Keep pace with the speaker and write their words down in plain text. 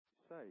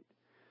site.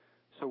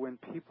 So when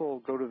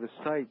people go to the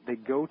site, they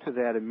go to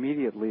that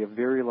immediately, a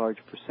very large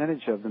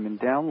percentage of them, and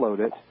download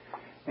it.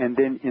 And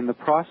then in the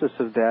process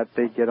of that,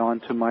 they get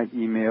onto my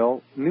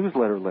email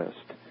newsletter list.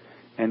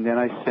 And then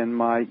I send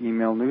my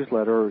email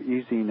newsletter or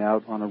e-zine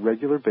out on a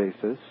regular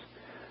basis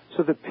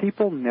so that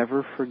people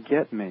never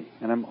forget me.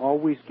 And I'm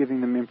always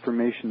giving them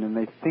information, and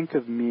they think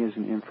of me as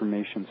an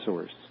information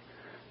source.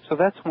 So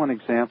that's one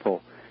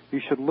example.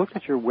 You should look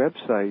at your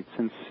websites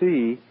and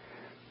see,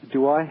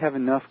 do I have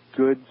enough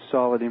good,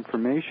 solid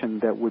information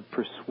that would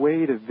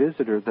persuade a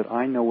visitor that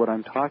I know what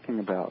I'm talking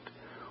about?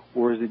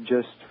 Or is it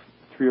just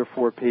 3 or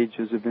 4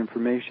 pages of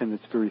information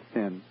that's very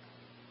thin?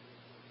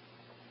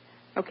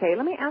 Okay,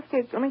 let me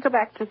go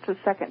back just a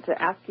second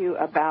to ask you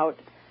about,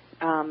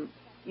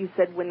 you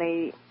said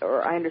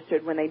I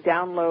understood when they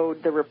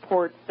download the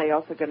reports, they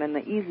also get on the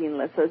e-zine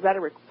list. So is that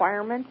a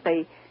requirement?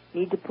 They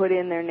need to put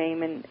in their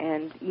name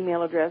and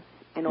email address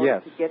in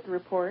order to get the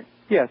report?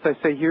 Yes, I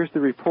say, here's the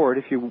report.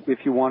 If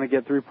you want to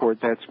get the report,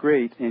 that's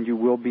great, and you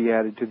will be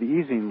added to the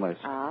e-zine list.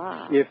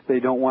 Ah. If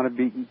they don't want to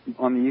be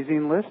on the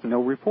e-zine list,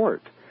 no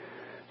report.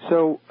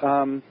 So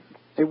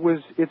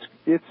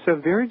it's a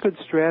very good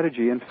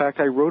strategy. In fact,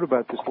 I wrote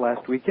about this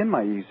last week in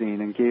my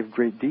e-zine and gave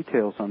great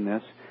details on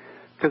this,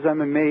 because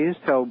I'm amazed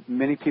how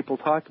many people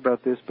talk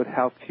about this, but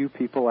how few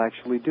people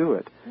actually do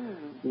it.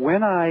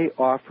 When I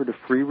offered a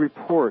free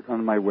report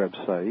on my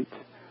website,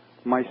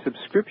 my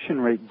subscription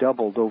rate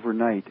doubled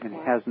overnight and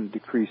hasn't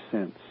decreased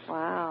since.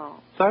 Wow.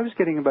 So I was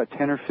getting about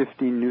 10 or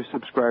 15 new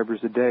subscribers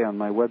a day on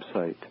my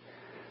website.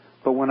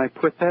 But when I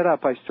put that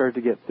up, I started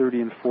to get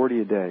 30 and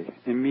 40 a day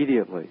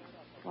immediately.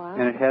 Wow.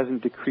 And it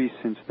hasn't decreased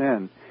since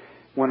then.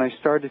 When I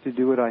started to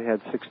do it, I had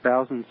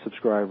 6,000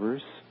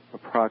 subscribers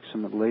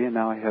approximately, and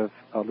now I have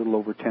a little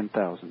over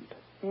 10,000.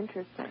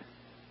 Interesting.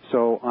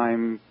 So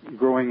I'm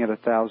growing at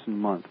 1,000 a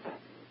month.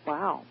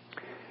 Wow.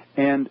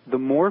 And the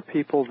more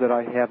people that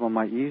I have on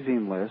my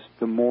e-zine list,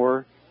 the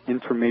more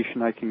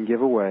information I can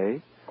give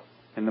away.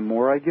 And the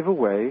more I give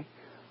away,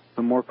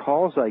 the more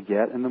calls I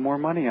get and the more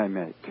money I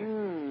make.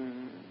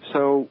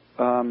 So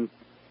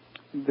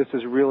this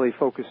is really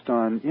focused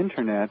on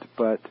Internet,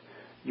 but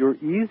your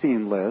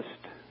e-zine list,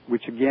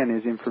 which again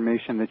is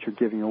information that you're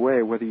giving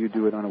away, whether you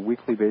do it on a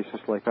weekly basis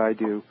like I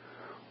do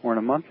or on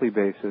a monthly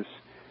basis,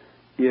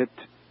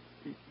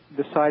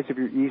 the size of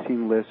your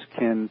e-zine list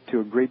can, to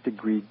a great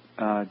degree,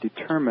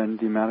 determine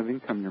the amount of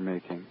income you're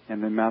making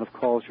and the amount of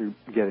calls you're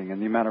getting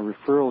and the amount of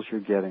referrals you're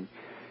getting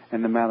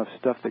and the amount of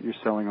stuff that you're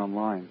selling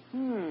online.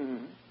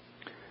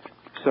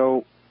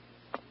 So,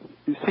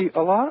 you see,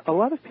 a lot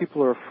of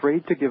people are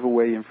afraid to give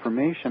away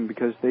information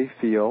because they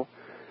feel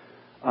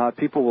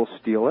people will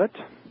steal it,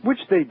 which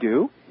they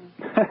do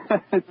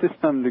to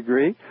some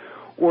degree,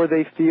 or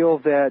they feel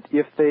that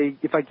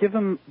if I give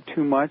them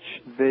too much,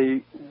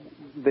 they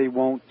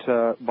won't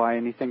buy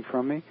anything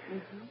from me.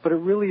 But it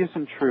really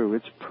isn't true.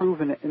 It's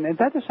proven, and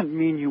that doesn't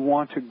mean you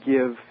want to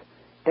give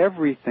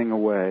everything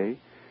away.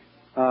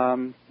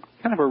 Kind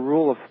of a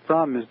rule of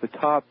thumb is the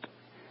top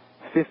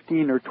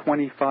 15 or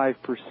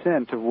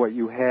 25% of what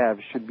you have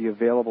should be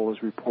available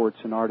as reports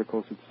and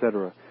articles,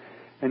 etc.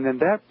 And then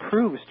that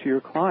proves to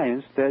your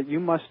clients that you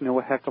must know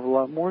a heck of a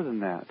lot more than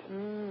that.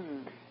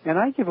 And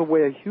I give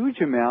away a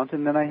huge amount,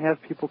 and then I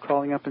have people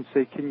calling up and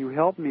say, can you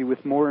help me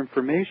with more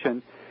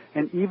information?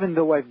 And even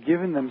though I've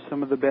given them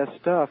some of the best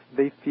stuff,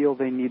 they feel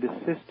they need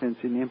assistance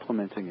in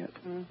implementing it.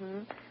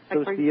 So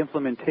it's the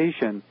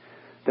implementation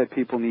that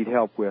people need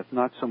help with,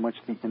 not so much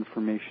the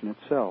information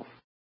itself.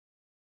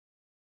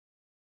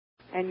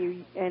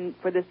 And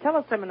for this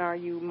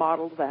teleseminar, you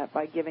modeled that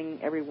by giving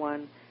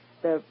everyone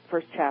the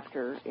first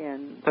chapter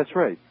in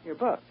your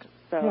book.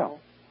 So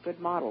good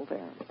model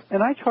there.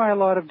 And I try a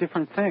lot of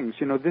different things.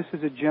 You know, this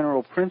is a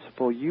general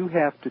principle. You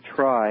have to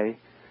try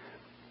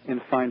and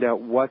find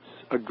out what's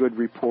a good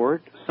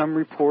report. Some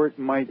report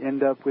might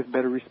end up with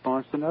better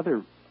response than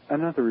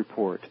another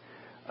report.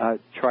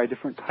 Try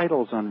different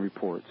titles on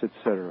reports,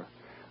 etc.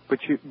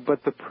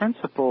 But the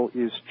principle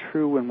is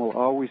true and will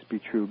always be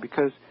true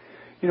because,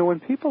 you know,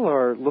 when people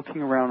are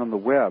looking around on the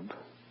web,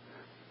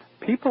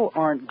 people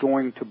aren't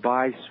going to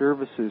buy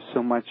services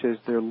so much as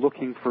they're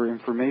looking for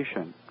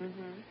information.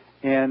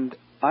 And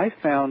I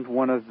found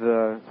one of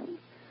the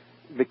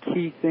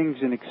key things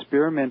in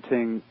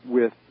experimenting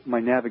with my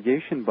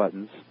navigation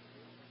buttons,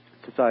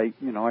 because I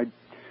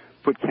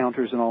put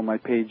counters on all my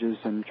pages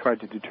and tried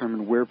to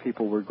determine where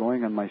people were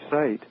going on my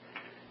site,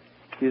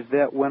 is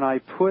that when I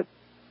put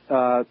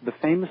the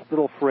famous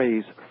little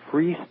phrase,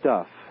 free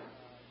stuff,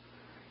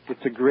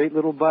 it's a great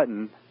little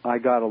button, I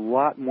got a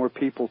lot more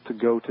people to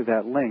go to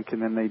that link,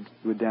 and then they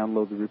would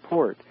download the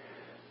report.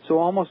 So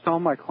almost all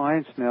my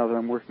clients now that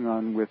I'm working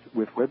on with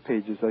web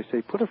pages, I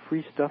say, put a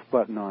free stuff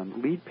button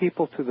on. Lead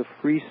people to the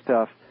free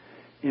stuff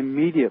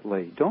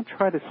immediately. Don't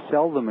try to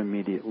sell them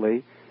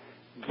immediately.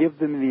 Give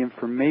them the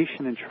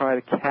information and try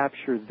to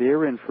capture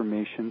their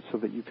information so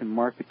that you can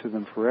market to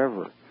them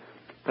forever.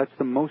 That's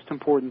the most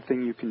important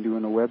thing you can do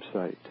on a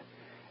website.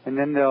 And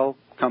then they'll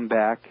come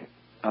back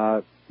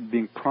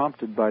being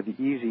prompted by the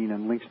e-zine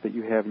and links that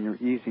you have in your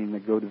e-zine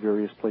that go to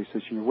various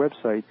places in your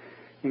website,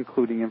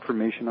 including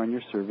information on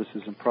your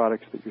services and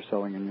products that you're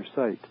selling on your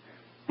site,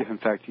 if in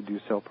fact you do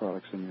sell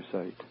products on your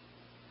site.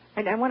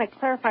 And I want to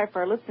clarify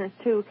for our listeners,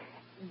 too,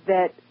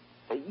 that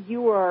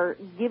you are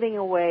giving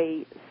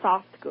away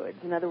soft goods.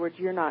 In other words,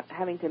 you're not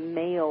having to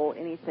mail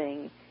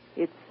anything.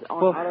 It's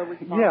on auto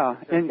response. Yeah,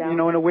 and, in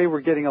a way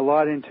we're getting a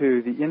lot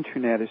into the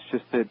Internet. It's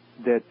just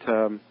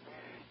that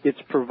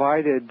it's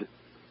provided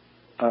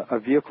a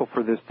vehicle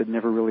for this that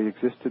never really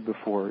existed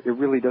before. It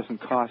really doesn't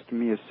cost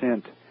me a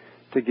cent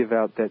to give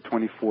out that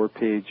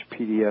 24-page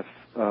PDF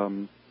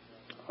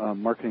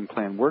marketing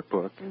plan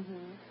workbook.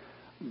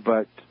 Mm-hmm.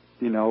 But,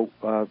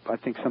 I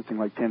think something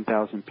like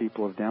 10,000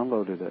 people have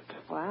downloaded it.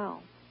 Wow.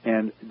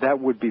 And that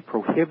would be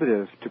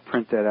prohibitive to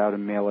print that out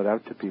and mail it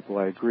out to people,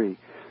 I agree.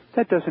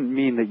 That doesn't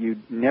mean that you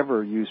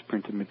never use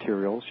printed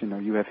materials.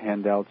 You have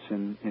handouts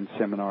in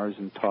seminars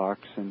and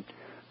talks, and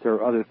there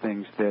are other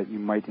things that you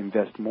might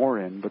invest more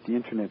in, but the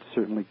Internet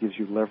certainly gives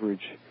you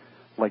leverage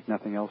like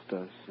nothing else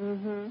does.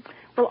 Mm-hmm.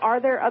 Well, are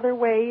there other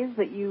ways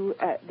that you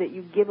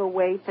give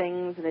away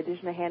things in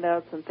addition to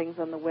handouts and things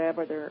on the web?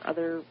 Are there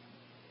other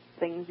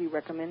things you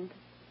recommend?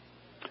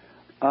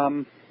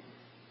 Well,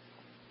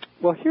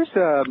 here's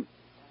a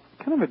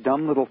kind of a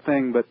dumb little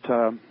thing, but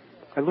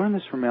I learned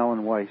this from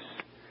Alan Weiss.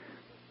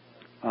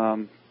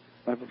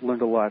 I've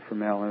learned a lot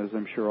from Alan, as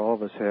I'm sure all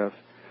of us have.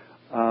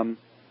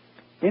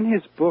 In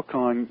his book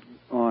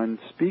on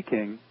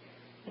speaking,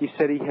 he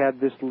said he had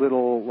this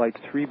little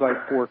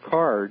 3x4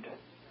 card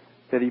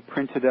that he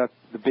printed up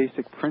the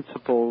basic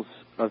principles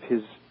of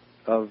his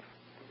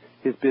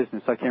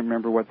business. I can't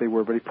remember what they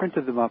were, but he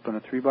printed them up on a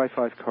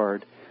 3x5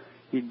 card.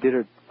 He did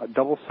a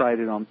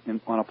double-sided on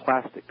a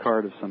plastic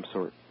card of some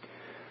sort.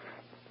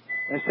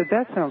 I said,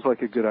 that sounds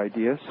like a good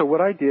idea. So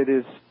what I did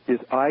is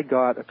I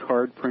got a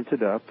card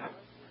printed up.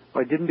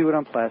 I didn't do it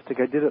on plastic.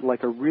 I did it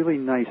like a really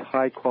nice,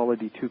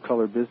 high-quality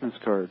 2-color business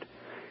card.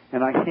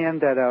 And I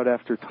hand that out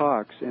after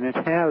talks, and it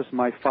has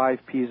my 5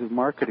 Ps of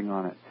marketing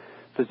on it: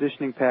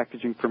 positioning,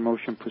 packaging,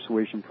 promotion,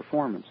 persuasion,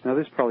 performance. Now,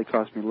 this probably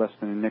cost me less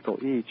than a nickel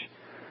each,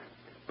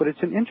 but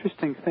it's an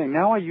interesting thing.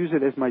 Now I use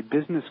it as my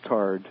business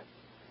card.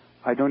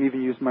 I don't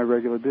even use my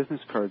regular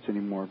business cards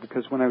anymore,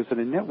 because when I was at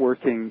a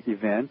networking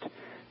event,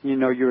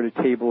 you're at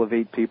a table of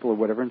 8 people or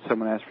whatever, and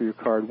someone asked for your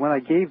card. When I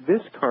gave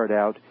this card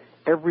out,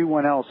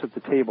 everyone else at the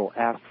table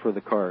asked for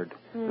the card.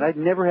 And I'd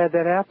never had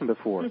that happen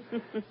before,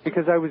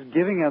 because I was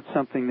giving out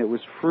something that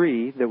was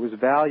free, that was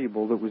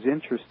valuable, that was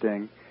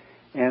interesting.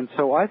 And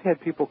so I've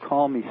had people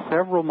call me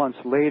several months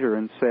later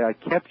and say, I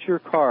kept your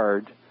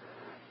card,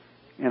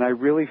 and I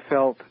really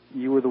felt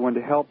you were the one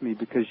to help me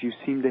because you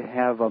seem to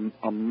have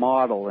a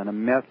model and a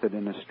method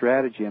and a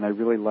strategy, and I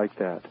really like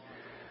that.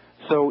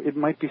 So it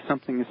might be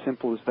something as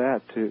simple as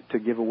that to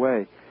give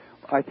away.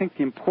 I think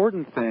the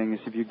important thing is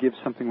if you give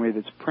something away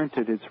that's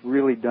printed, it's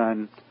really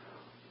done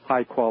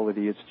high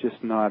quality. It's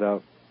just not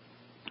a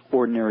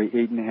ordinary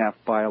 8.5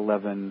 by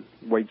 11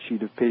 white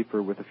sheet of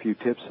paper with a few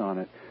tips on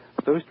it.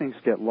 Those things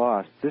get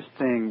lost. This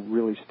thing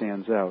really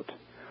stands out.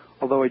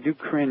 Although I do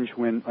cringe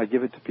when I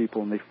give it to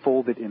people and they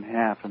fold it in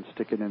half and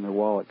stick it in their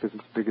wallet because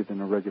it's bigger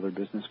than a regular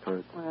business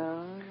card.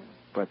 Well,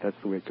 but that's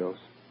the way it goes.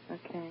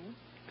 Okay.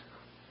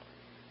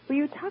 Will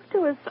you talk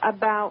to us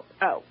about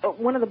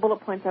one of the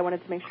bullet points I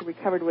wanted to make sure we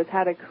covered was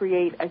how to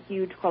create a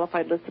huge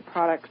qualified list of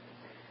products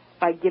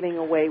by giving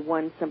away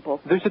one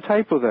simple... There's a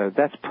typo there.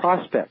 That's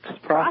prospects.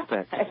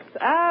 Prospects.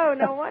 Oh,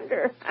 no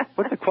wonder.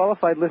 What's a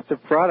qualified list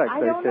of products?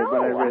 I don't know.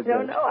 When I read I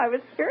don't know. I was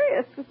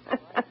curious.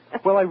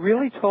 Well, I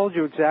really told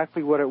you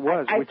exactly what it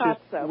was,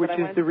 which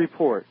is the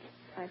report.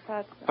 I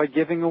thought so. By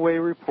giving away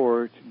a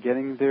report,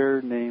 getting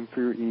their name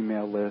for your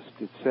email list,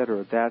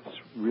 etc., that's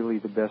really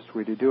the best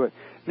way to do it.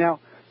 Now,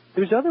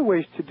 there's other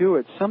ways to do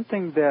it.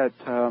 Something that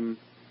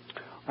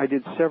I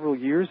did several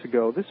years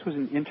ago, this was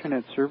an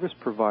Internet service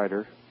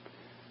provider.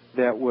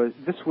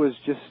 This was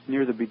just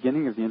near the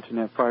beginning of the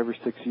Internet 5 or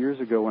 6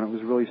 years ago when it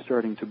was really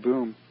starting to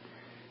boom.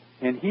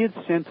 And he had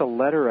sent a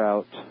letter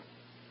out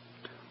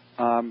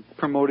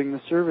promoting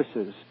the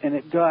services, and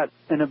it got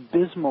an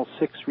abysmal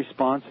 6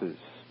 responses.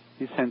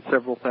 He sent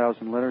several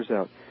thousand letters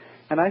out.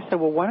 And I said,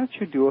 well, why don't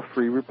you do a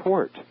free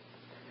report?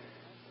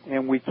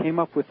 And we came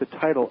up with the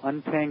title,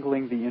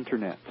 Untangling the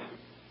Internet.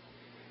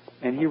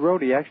 And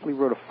he actually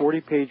wrote a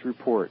 40-page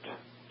report,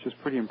 which was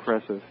pretty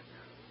impressive,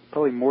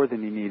 probably more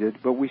than he needed.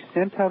 But we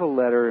sent out a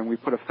letter and we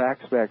put a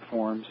fax back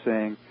for him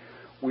saying,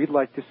 we'd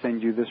like to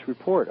send you this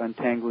report,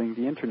 Untangling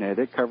the Internet.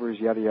 It covers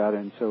yada yada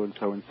and so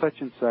and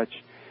such and such.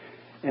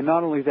 And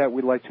not only that,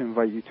 we'd like to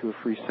invite you to a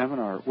free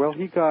seminar. Well,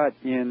 he got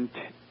in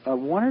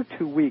 1 or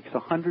 2 weeks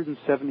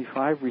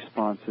 175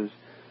 responses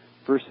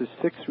versus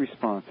 6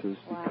 responses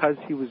because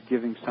he was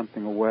giving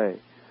something away.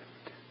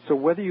 So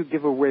whether you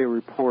give away a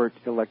report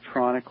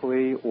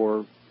electronically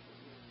or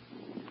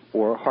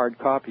hard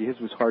copy, his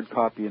was hard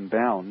copy and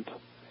bound,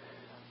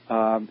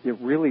 it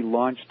really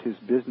launched his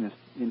business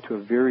into a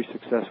very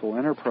successful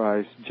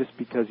enterprise just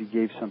because he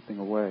gave something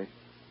away.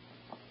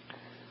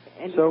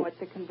 And do you know what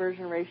the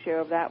conversion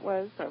ratio of that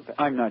was?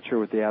 I'm not sure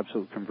what the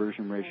absolute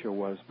conversion ratio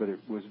was, but it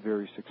was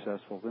very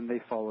successful. Then they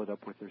followed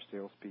up with their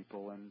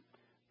salespeople, and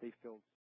they filled...